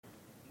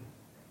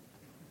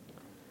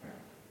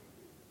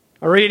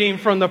A reading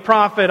from the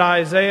prophet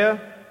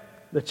Isaiah,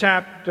 the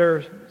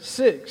chapter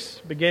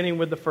 6, beginning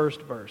with the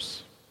first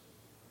verse.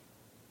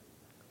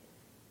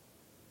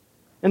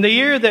 In the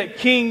year that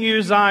King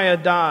Uzziah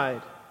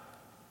died,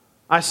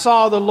 I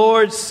saw the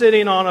Lord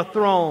sitting on a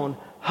throne,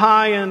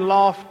 high and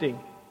lofty,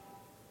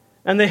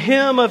 and the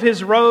hem of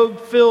his robe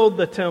filled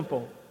the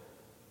temple.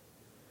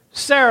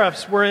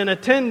 Seraphs were in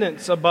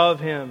attendance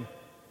above him.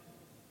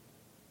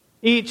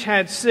 Each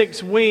had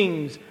 6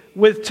 wings.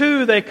 With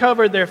 2 they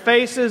covered their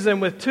faces,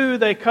 and with 2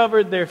 they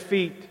covered their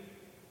feet,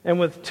 and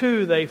with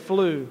 2 they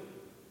flew.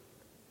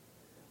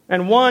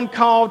 And one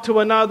called to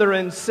another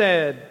and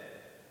said,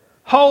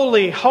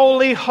 Holy,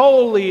 holy,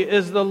 holy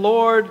is the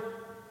Lord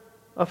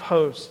of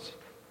hosts.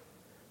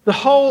 The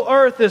whole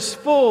earth is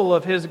full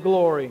of His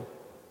glory.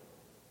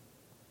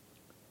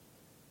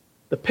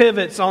 The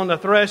pivots on the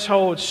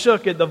threshold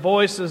shook at the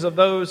voices of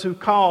those who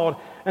called,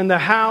 and the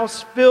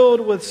house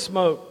filled with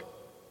smoke.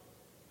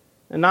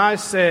 And I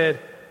said,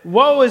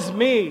 Woe is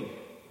me,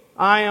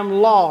 I am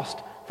lost,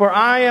 for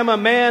I am a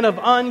man of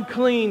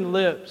unclean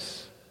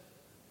lips,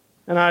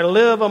 and I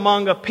live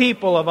among a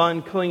people of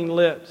unclean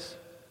lips.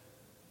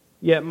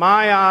 Yet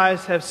my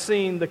eyes have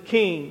seen the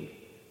King,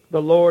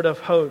 the Lord of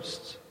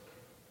hosts.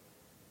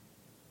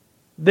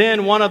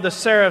 Then one of the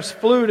seraphs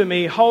flew to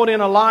me,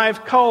 holding a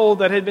live coal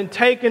that had been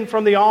taken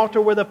from the altar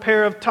with a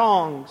pair of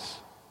tongs.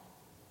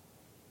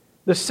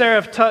 The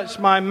seraph touched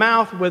my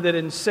mouth with it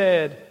and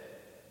said,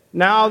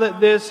 Now that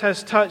this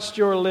has touched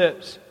your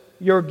lips,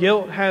 your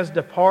guilt has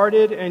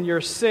departed and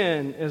your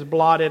sin is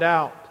blotted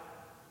out.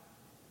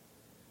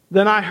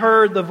 Then I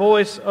heard the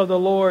voice of the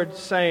Lord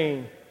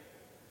saying,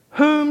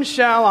 Whom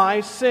shall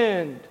I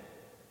send?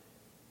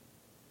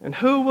 And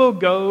who will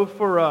go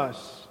for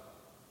us?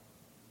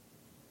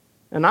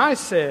 And I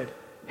said,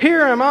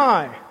 Here am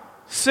I,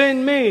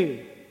 send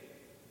me.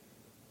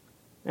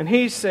 And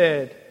He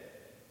said,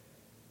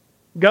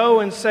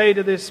 Go and say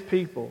to this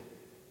people,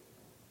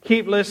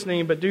 Keep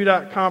listening, but do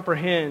not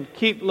comprehend.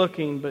 Keep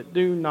looking, but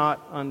do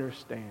not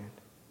understand.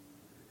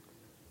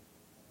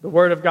 The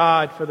Word of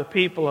God for the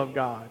people of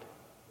God.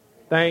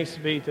 Thanks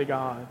be to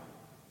God.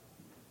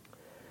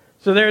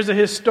 So there's a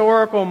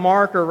historical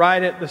marker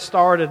right at the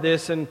start of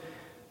this. And,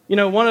 you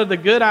know, one of the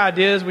good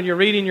ideas when you're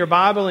reading your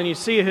Bible and you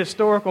see a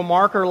historical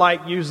marker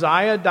like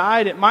Uzziah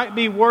died, it might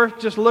be worth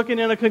just looking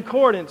in a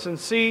concordance and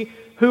see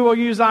who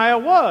Uzziah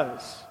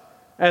was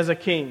as a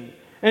king.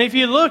 And if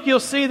you look, you'll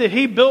see that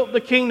he built the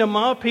kingdom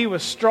up. He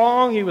was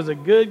strong. He was a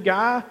good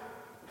guy.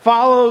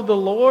 Followed the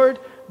Lord.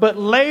 But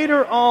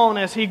later on,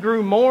 as he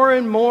grew more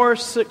and more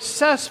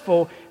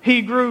successful,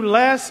 he grew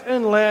less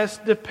and less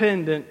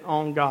dependent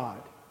on God.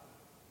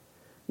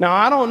 Now,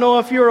 I don't know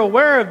if you're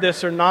aware of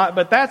this or not,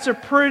 but that's a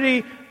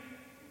pretty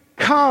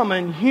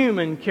common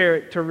human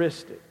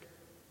characteristic.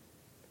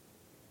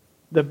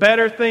 The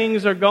better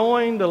things are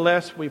going, the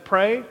less we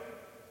pray.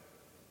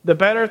 The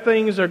better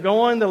things are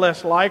going, the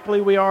less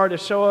likely we are to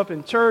show up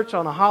in church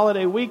on a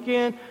holiday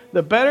weekend.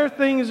 The better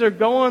things are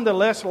going, the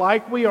less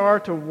likely we are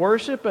to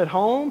worship at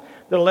home.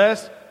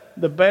 The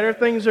better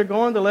things are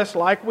going, the less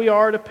likely we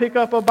are to pick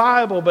up a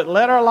Bible. But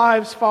let our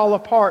lives fall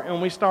apart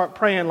and we start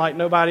praying like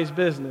nobody's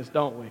business,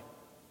 don't we?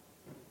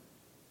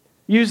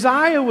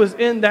 Uzziah was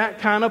in that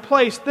kind of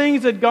place.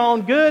 Things had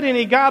gone good and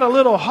he got a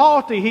little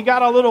haughty. He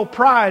got a little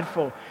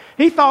prideful.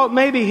 He thought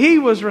maybe he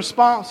was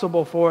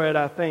responsible for it,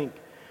 I think.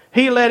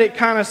 He let it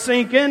kind of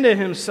sink into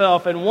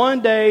himself, and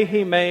one day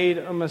he made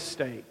a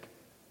mistake.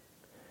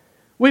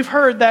 We've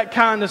heard that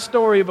kind of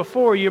story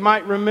before. You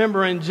might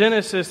remember in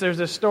Genesis there's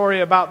a story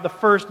about the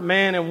first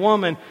man and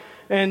woman,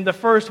 and the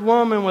first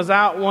woman was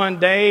out one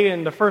day,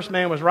 and the first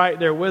man was right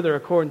there with her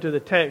according to the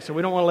text, so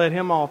we don't want to let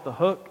him off the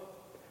hook.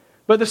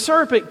 But the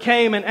serpent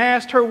came and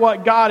asked her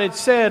what God had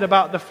said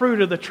about the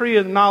fruit of the tree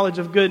of the knowledge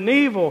of good and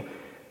evil,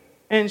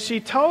 and she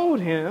told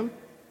him.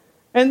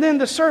 And then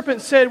the serpent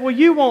said, Well,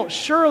 you won't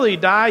surely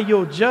die.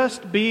 You'll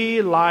just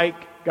be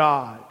like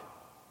God.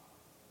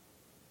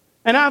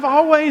 And I've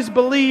always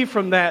believed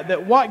from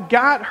that what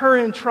got her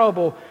in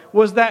trouble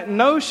was that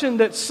notion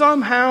that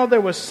somehow there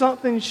was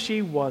something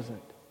she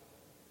wasn't.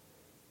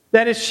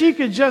 That if she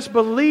could just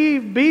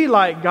be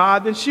like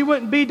God, then she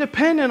wouldn't be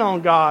dependent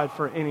on God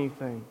for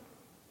anything.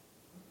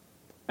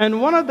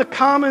 And one of the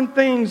common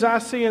things I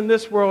see in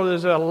this world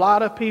is a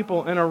lot of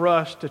people in a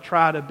rush to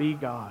try to be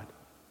God.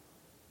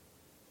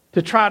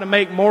 To try to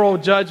make moral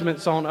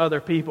judgments on other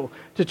people.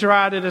 To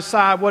try to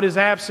decide what is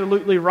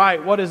absolutely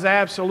right, what is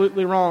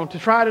absolutely wrong. To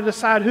try to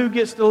decide who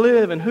gets to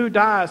live and who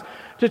dies.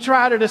 To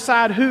try to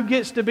decide who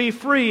gets to be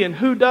free and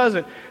who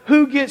doesn't.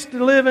 Who gets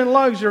to live in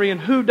luxury and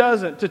who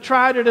doesn't. To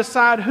try to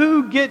decide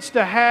who gets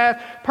to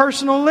have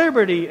personal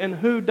liberty and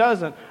who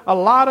doesn't. A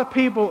lot of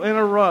people in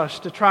a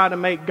rush to try to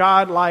make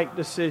God-like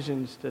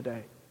decisions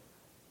today.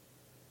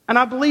 And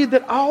I believe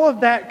that all of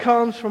that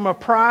comes from a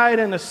pride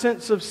and a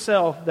sense of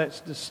self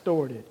that's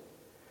distorted.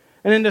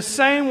 And in the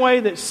same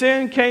way that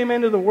sin came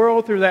into the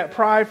world through that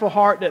prideful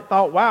heart that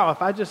thought, wow,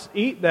 if I just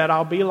eat that,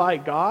 I'll be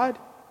like God.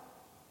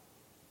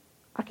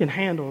 I can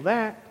handle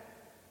that.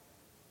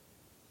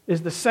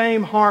 is the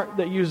same heart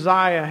that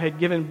Uzziah had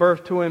given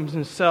birth to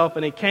himself,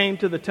 and he came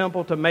to the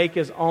temple to make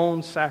his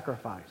own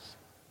sacrifice.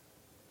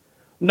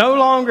 No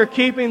longer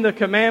keeping the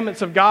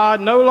commandments of God,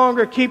 no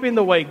longer keeping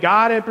the way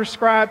God had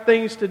prescribed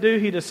things to do,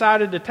 he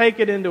decided to take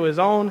it into his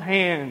own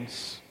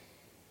hands.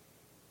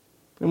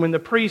 And when the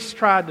priests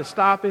tried to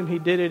stop him, he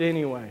did it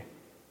anyway.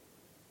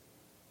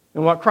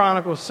 And what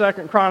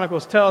Second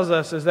Chronicles tells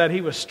us is that he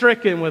was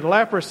stricken with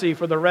leprosy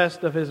for the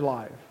rest of his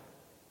life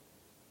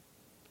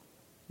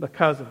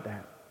because of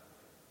that.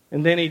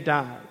 And then he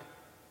died.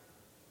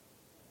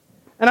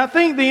 And I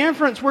think the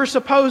inference we're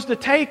supposed to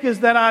take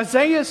is that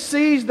Isaiah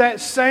sees that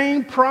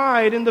same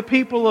pride in the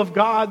people of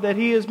God that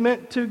he is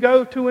meant to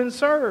go to and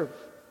serve.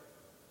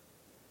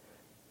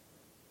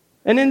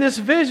 And in this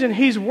vision,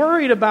 he's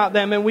worried about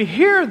them. And we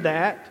hear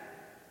that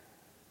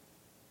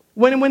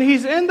when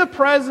he's in the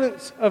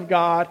presence of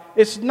God,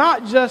 it's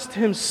not just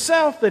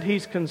himself that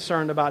he's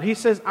concerned about. He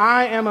says,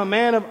 I am a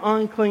man of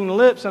unclean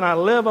lips, and I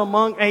live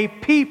among a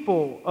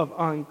people of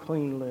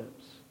unclean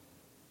lips.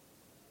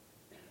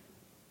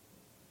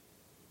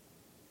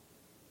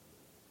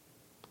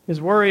 His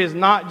worry is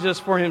not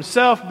just for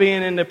himself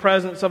being in the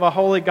presence of a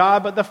holy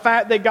God, but the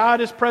fact that God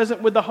is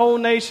present with the whole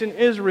nation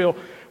Israel,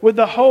 with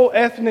the whole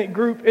ethnic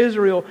group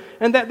Israel,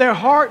 and that their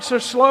hearts are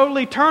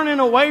slowly turning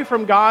away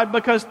from God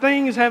because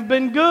things have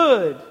been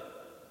good.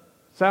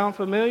 Sound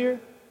familiar?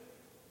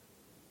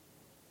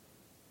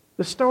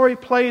 The story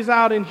plays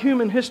out in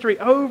human history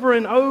over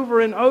and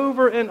over and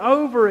over and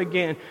over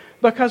again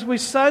because we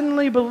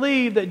suddenly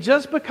believe that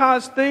just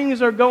because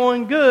things are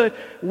going good,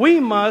 we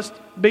must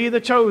be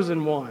the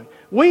chosen one.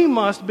 We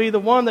must be the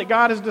one that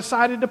God has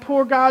decided to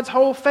pour God's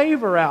whole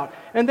favor out.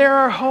 And there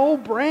are whole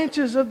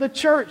branches of the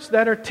church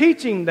that are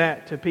teaching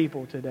that to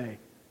people today.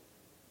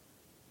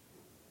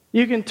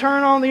 You can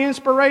turn on the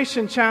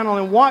Inspiration Channel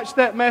and watch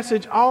that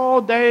message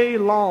all day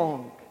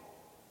long.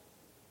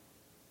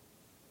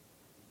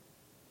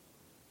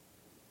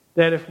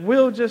 That if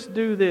we'll just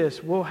do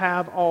this, we'll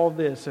have all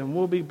this, and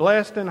we'll be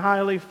blessed and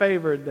highly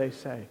favored, they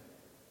say.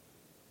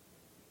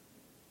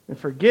 And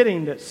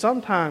forgetting that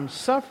sometimes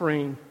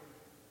suffering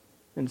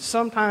and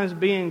sometimes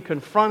being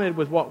confronted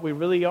with what we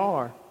really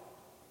are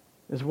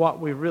is what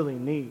we really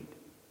need.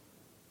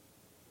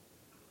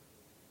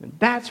 And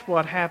that's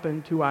what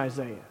happened to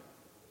Isaiah.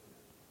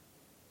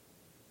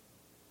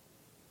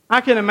 I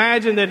can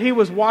imagine that he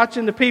was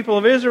watching the people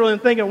of Israel and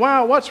thinking,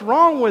 wow, what's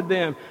wrong with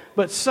them?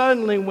 But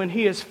suddenly when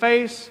he is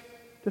face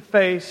to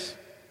face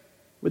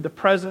with the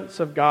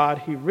presence of God,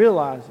 he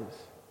realizes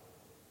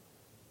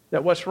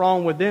that what's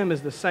wrong with them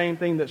is the same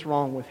thing that's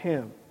wrong with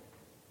him.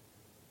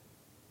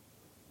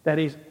 That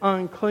he's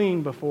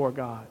unclean before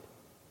God.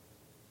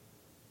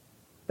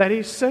 That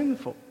he's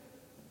sinful.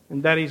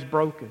 And that he's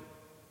broken.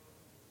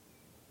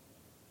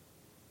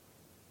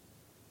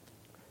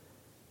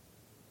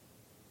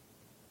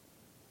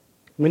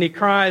 When he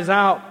cries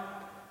out,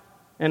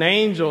 an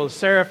angel, a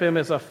seraphim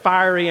is a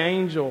fiery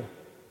angel,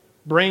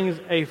 brings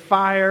a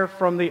fire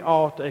from the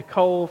altar, a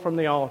coal from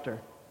the altar.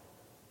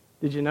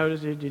 Did you notice?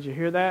 Did you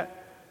hear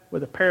that?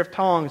 With a pair of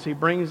tongs, he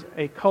brings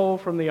a coal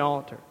from the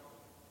altar.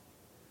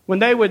 When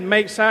they would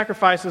make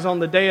sacrifices on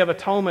the Day of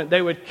Atonement,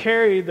 they would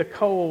carry the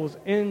coals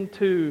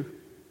into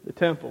the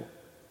temple,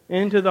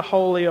 into the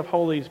Holy of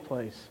Holies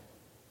place.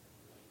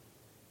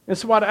 And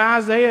so what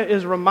Isaiah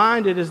is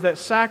reminded is that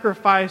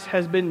sacrifice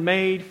has been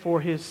made for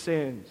his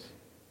sins.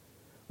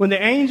 When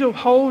the angel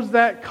holds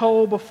that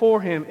coal before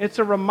him, it's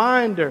a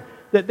reminder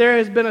that there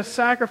has been a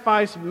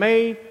sacrifice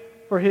made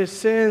for his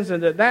sins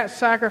and that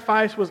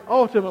sacrifice was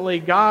ultimately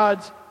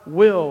God's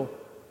will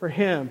for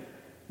him.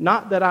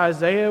 Not that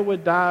Isaiah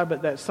would die,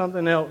 but that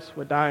something else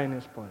would die in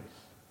his place.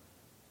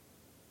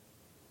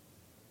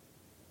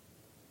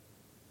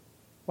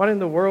 What in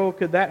the world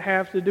could that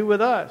have to do with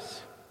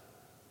us?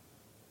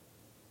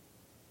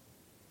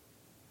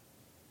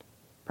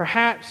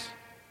 Perhaps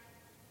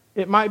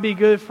it might be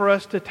good for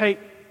us to take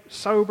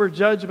sober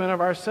judgment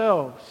of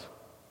ourselves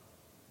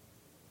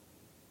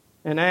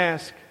and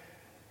ask,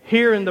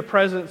 here in the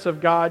presence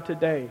of God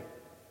today,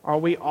 are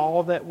we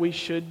all that we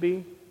should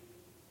be?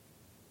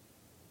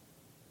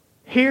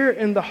 Here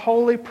in the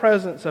holy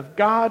presence of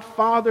God,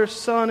 Father,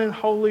 Son, and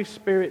Holy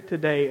Spirit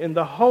today, in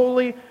the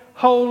holy,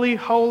 holy,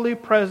 holy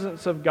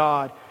presence of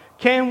God,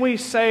 can we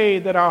say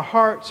that our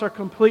hearts are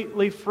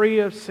completely free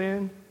of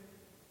sin?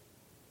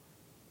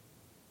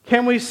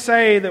 Can we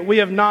say that we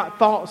have not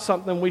thought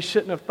something we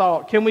shouldn't have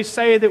thought? Can we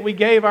say that we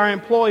gave our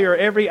employer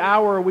every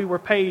hour we were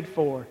paid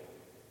for?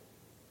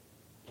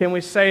 Can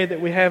we say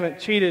that we haven't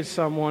cheated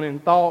someone in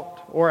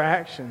thought or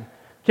action?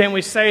 Can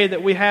we say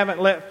that we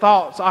haven't let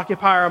thoughts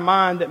occupy our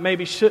mind that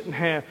maybe shouldn't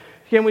have?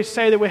 Can we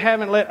say that we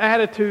haven't let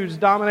attitudes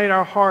dominate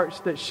our hearts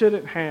that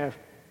shouldn't have?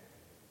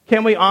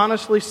 Can we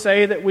honestly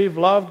say that we've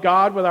loved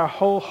God with our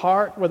whole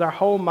heart, with our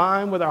whole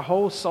mind, with our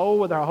whole soul,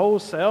 with our whole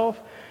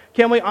self?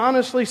 Can we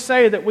honestly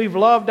say that we've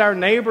loved our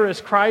neighbor as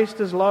Christ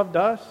has loved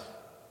us?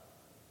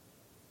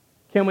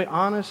 Can we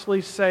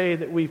honestly say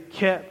that we've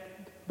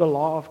kept the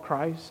law of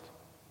Christ?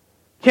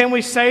 Can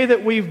we say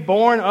that we've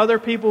borne other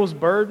people's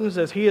burdens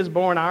as He has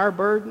borne our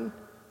burden?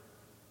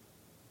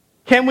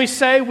 Can we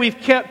say we've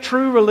kept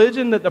true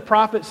religion that the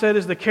prophet said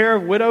is the care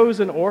of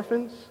widows and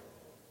orphans?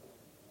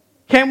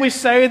 Can we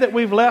say that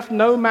we've left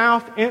no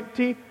mouth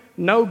empty,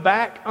 no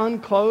back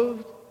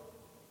unclothed?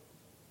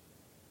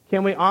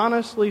 Can we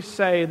honestly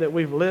say that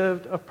we've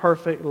lived a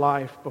perfect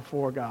life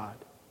before God?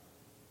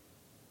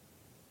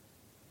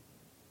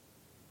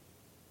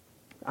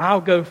 I'll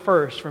go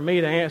first. For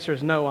me, the answer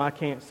is no, I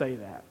can't say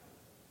that.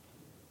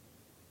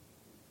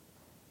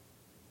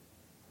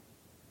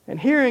 And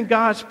here in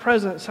God's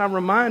presence, I'm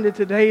reminded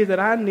today that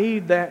I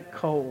need that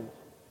coal.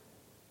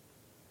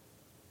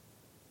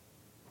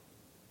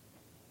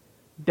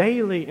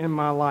 Daily in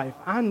my life,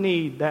 I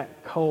need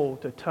that coal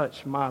to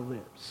touch my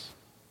lips.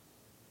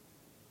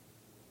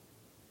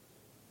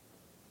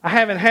 I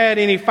haven't had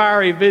any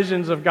fiery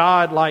visions of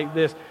God like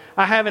this.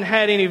 I haven't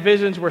had any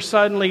visions where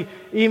suddenly,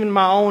 even in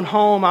my own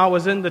home, I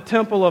was in the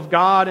temple of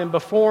God and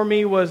before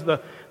me was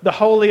the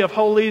Holy of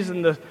Holies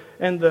and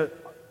the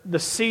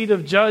seat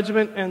of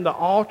judgment and the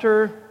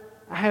altar.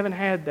 I haven't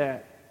had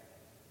that.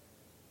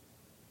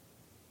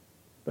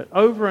 But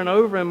over and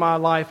over in my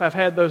life, I've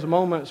had those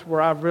moments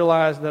where I've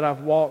realized that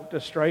I've walked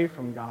astray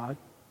from God.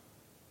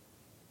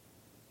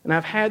 And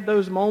I've had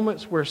those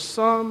moments where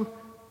some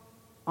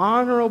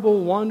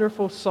honorable,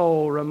 wonderful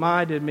soul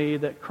reminded me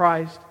that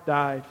Christ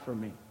died for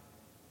me.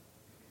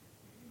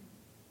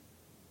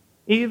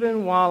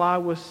 Even while I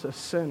was a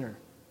sinner,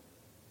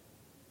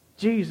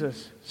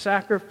 Jesus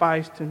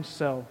sacrificed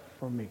himself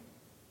for me.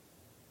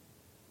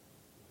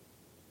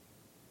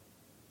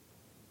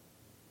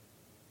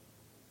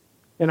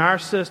 In our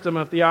system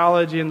of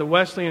theology in the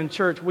Wesleyan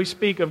Church, we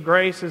speak of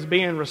grace as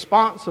being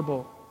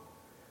responsible.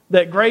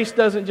 That grace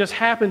doesn't just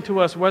happen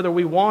to us whether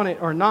we want it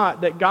or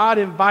not. That God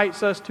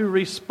invites us to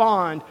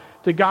respond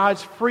to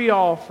God's free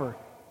offer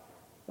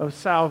of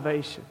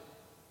salvation,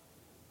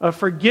 of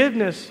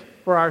forgiveness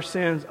for our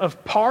sins,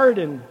 of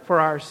pardon for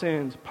our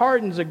sins.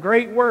 Pardon's a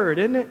great word,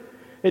 isn't it?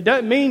 It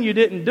doesn't mean you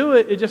didn't do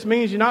it. It just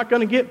means you're not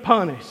going to get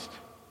punished.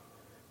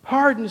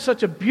 Pardon is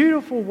such a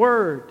beautiful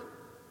word.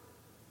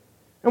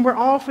 And we're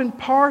often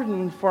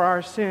pardoned for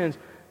our sins.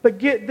 But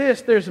get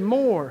this, there's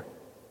more.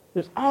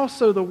 There's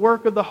also the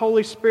work of the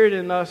Holy Spirit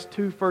in us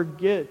to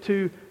forget,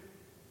 to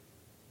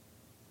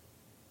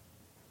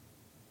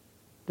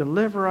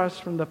deliver us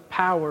from the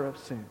power of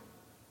sin.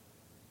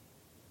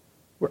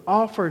 We're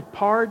offered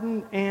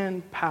pardon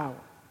and power.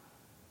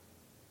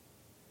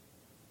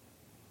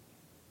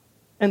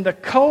 And the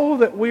coal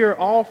that we are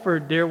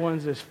offered, dear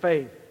ones, is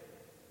faith.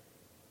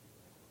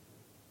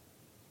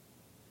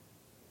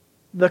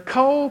 The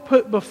coal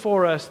put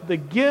before us, the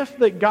gift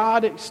that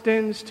God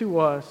extends to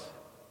us,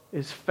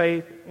 is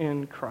faith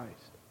in Christ.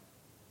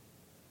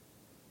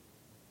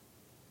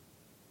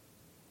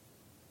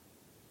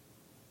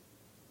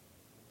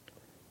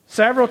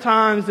 Several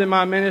times in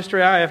my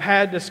ministry, I have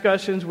had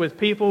discussions with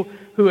people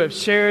who have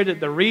shared that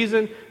the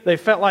reason they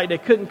felt like they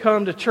couldn't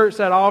come to church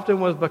that often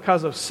was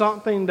because of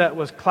something that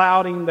was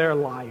clouding their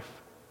life.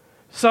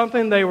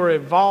 Something they were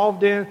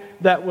involved in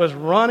that was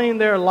running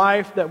their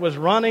life, that was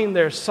running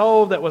their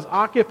soul, that was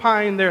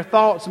occupying their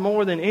thoughts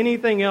more than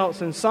anything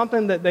else, and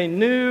something that they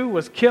knew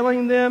was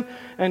killing them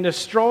and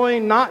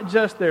destroying not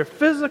just their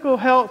physical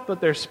health,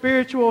 but their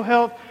spiritual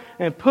health,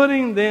 and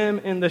putting them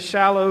in the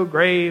shallow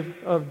grave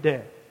of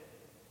death.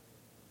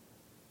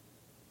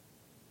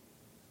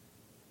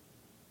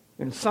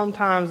 And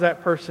sometimes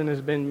that person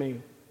has been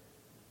me.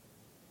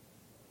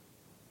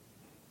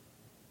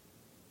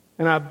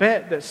 And I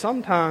bet that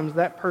sometimes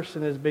that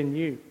person has been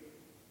you.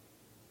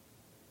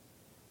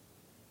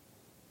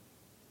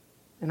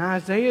 And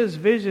Isaiah's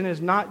vision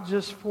is not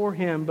just for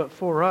him, but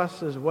for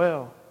us as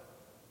well.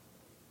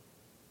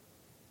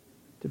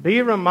 To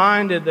be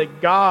reminded that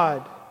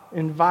God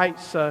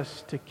invites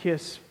us to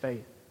kiss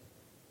faith.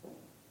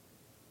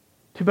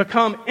 To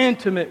become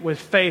intimate with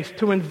faith.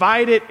 To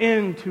invite it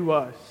into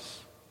us.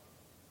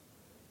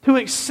 To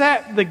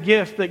accept the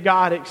gift that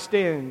God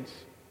extends.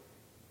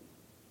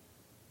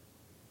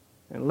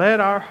 And let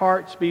our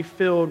hearts be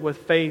filled with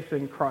faith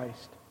in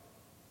Christ.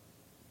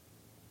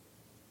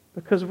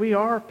 Because we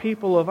are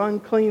people of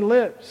unclean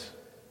lips.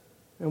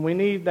 And we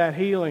need that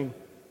healing.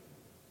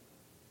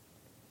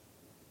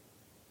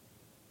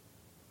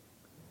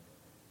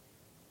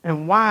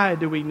 And why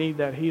do we need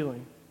that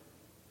healing?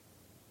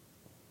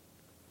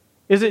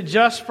 Is it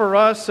just for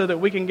us so that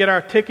we can get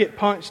our ticket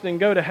punched and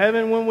go to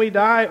heaven when we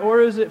die?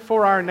 Or is it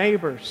for our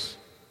neighbors?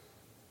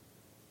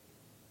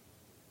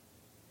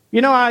 You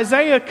know,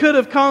 Isaiah could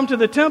have come to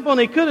the temple and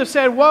he could have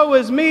said, "Woe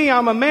is me,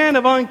 I'm a man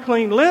of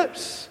unclean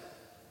lips."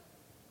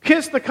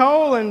 Kissed the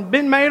coal and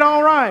been made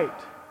all right.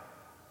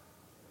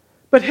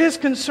 But his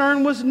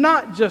concern was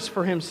not just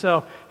for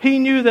himself. He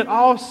knew that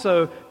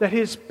also that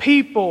his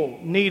people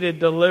needed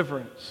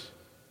deliverance.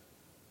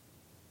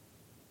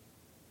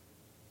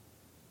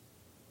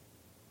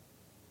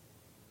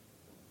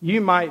 You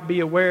might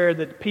be aware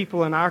that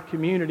people in our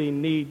community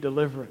need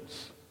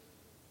deliverance.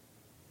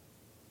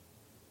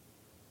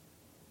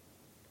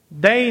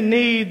 They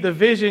need the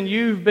vision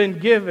you've been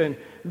given.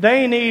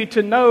 They need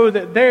to know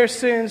that their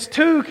sins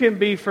too can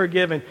be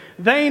forgiven.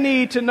 They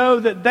need to know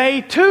that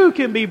they too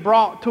can be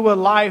brought to a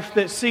life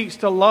that seeks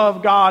to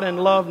love God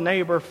and love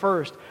neighbor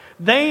first.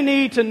 They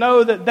need to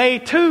know that they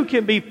too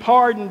can be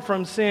pardoned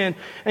from sin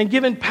and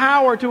given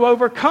power to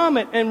overcome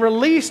it and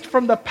released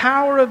from the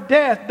power of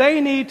death.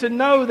 They need to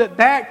know that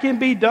that can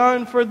be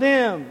done for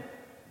them.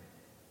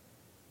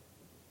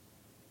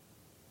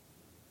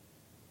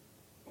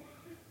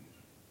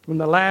 In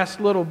the last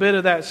little bit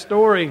of that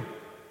story,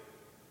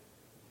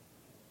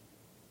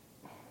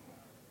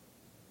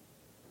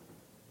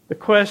 the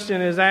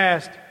question is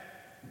asked,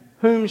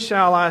 whom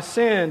shall I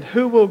send?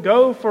 Who will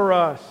go for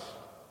us?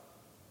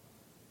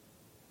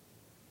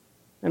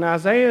 And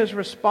Isaiah's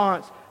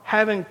response,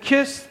 having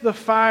kissed the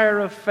fire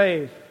of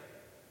faith,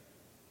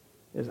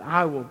 is,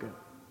 I will go.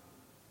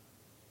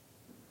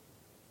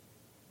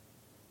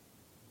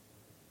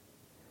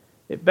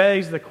 It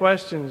begs the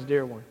questions,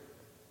 dear one.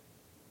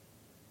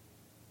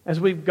 As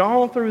we've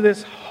gone through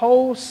this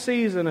whole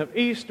season of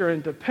Easter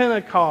into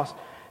Pentecost,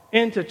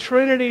 into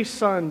Trinity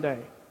Sunday,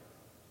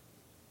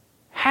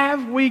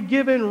 have we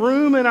given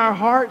room in our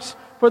hearts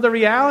for the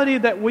reality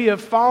that we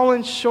have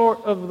fallen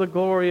short of the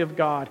glory of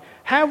God?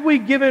 Have we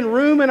given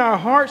room in our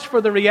hearts for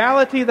the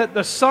reality that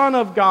the Son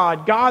of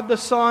God, God the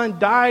Son,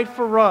 died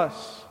for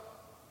us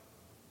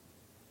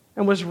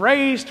and was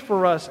raised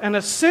for us and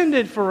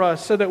ascended for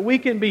us so that we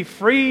can be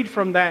freed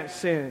from that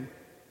sin?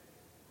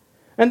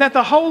 And that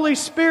the Holy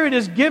Spirit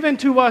is given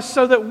to us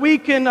so that we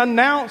can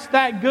announce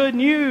that good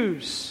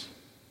news.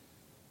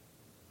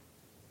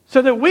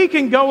 So that we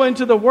can go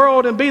into the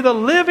world and be the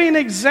living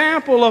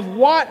example of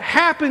what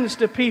happens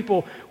to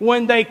people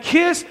when they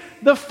kiss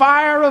the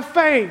fire of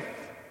faith.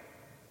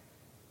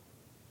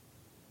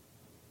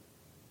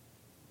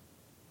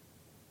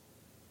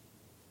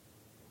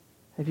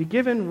 Have you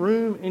given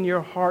room in your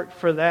heart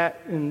for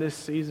that in this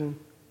season?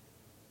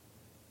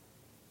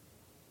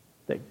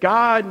 That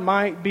God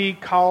might be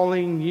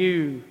calling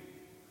you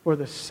for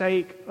the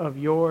sake of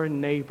your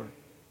neighbor.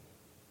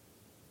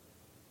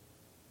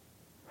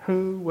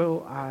 Who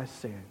will I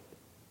send?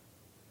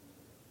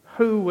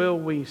 Who will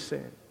we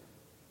send?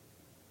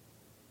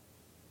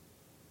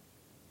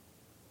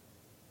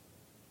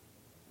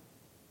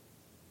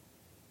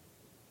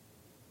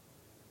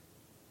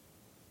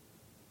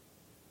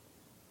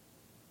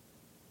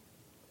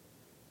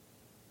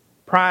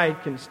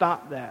 Pride can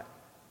stop that.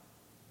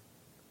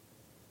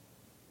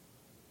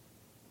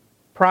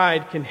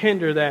 Pride can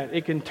hinder that.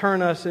 It can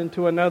turn us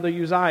into another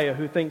Uzziah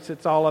who thinks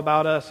it's all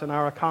about us and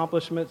our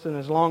accomplishments, and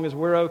as long as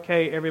we're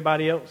okay,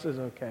 everybody else is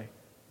okay.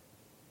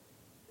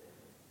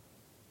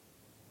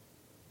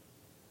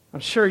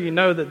 I'm sure you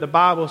know that the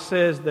Bible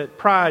says that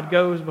pride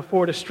goes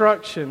before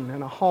destruction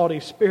and a haughty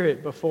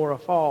spirit before a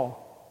fall.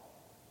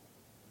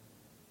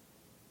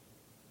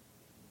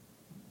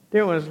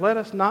 Dear ones, let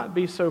us not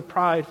be so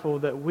prideful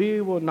that we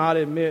will not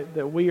admit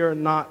that we are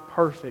not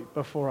perfect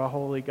before a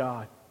holy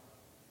God.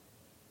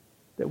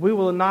 That we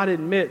will not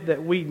admit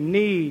that we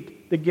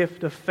need the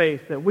gift of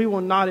faith. That we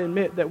will not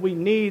admit that we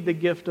need the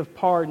gift of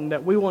pardon.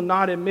 That we will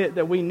not admit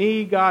that we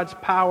need God's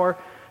power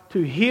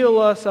to heal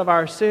us of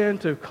our sin,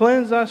 to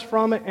cleanse us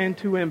from it, and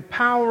to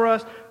empower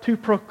us to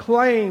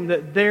proclaim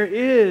that there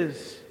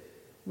is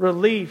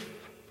relief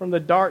from the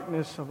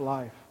darkness of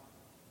life.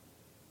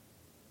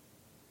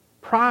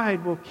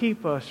 Pride will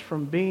keep us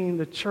from being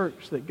the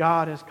church that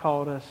God has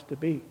called us to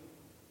be.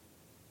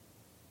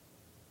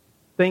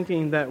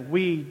 Thinking that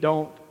we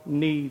don't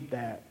need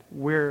that.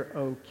 We're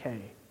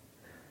okay.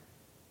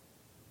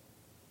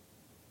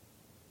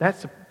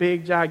 That's a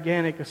big,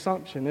 gigantic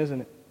assumption,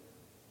 isn't it?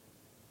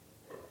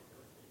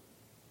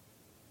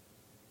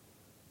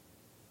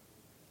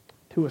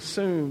 To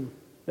assume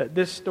that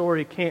this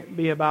story can't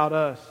be about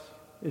us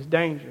is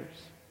dangerous.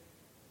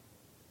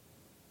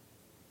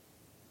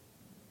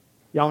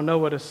 Y'all know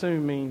what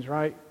assume means,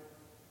 right?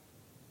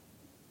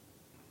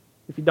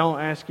 If you don't,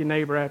 ask your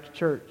neighbor after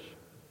church.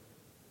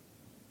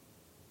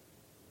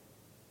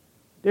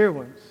 Dear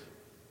ones,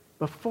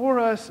 before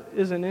us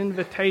is an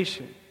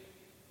invitation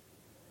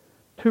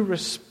to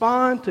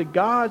respond to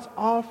God's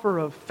offer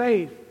of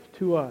faith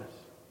to us.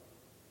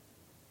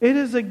 It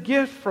is a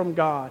gift from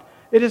God.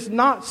 It is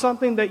not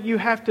something that you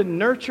have to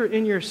nurture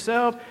in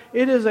yourself.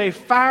 It is a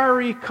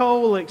fiery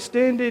coal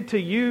extended to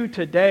you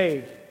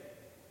today.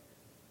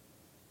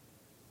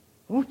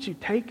 Won't you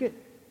take it?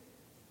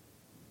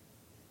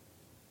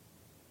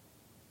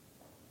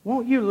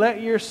 Won't you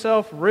let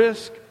yourself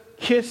risk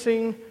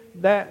kissing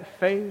that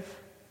faith?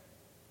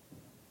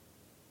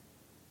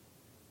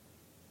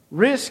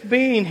 Risk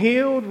being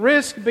healed,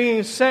 risk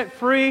being set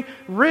free,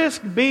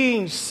 risk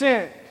being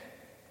sent.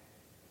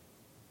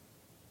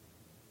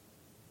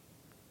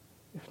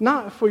 If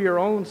not for your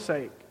own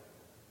sake,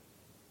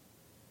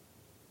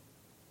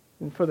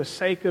 and for the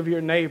sake of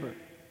your neighbor,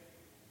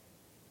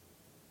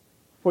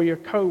 for your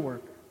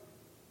coworker,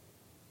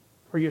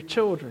 for your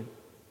children,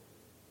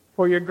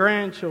 for your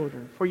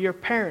grandchildren, for your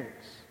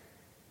parents,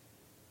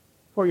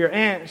 for your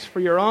aunts, for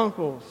your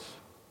uncles,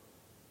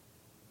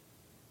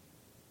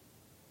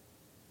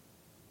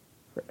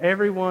 for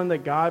everyone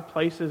that God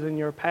places in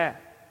your path.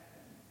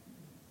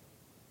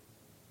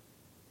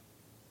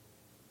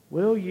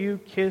 Will you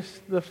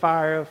kiss the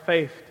fire of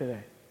faith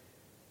today?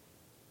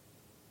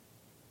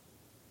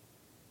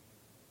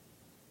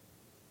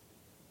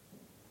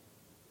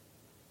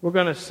 We're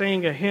going to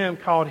sing a hymn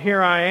called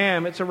Here I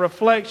Am. It's a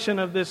reflection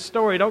of this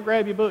story. Don't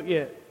grab your book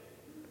yet.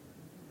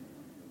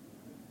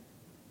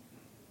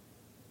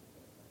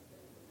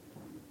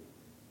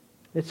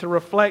 It's a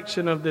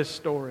reflection of this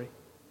story.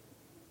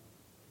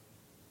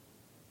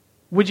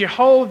 Would you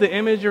hold the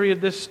imagery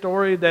of this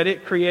story that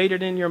it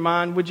created in your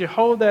mind? Would you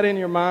hold that in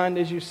your mind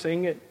as you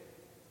sing it?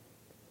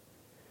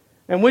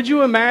 And would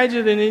you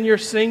imagine that in your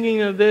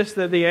singing of this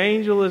that the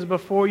angel is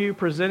before you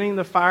presenting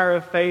the fire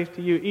of faith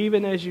to you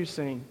even as you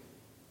sing?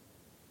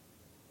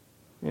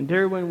 And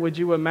dear one, would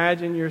you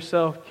imagine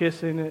yourself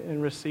kissing it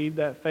and receive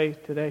that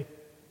faith today?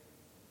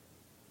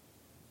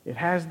 It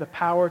has the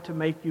power to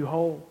make you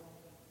whole,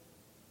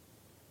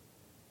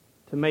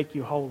 to make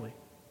you holy.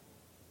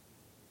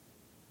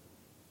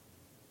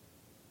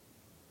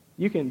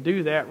 You can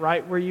do that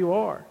right where you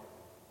are.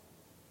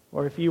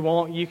 Or if you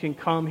want, you can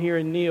come here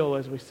and kneel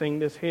as we sing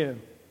this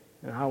hymn,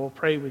 and I will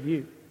pray with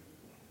you.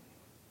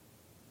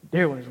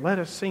 Dear ones, let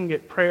us sing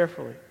it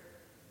prayerfully.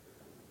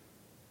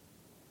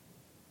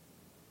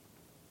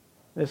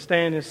 Let's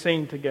stand and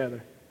sing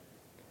together.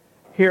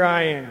 Here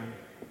I am.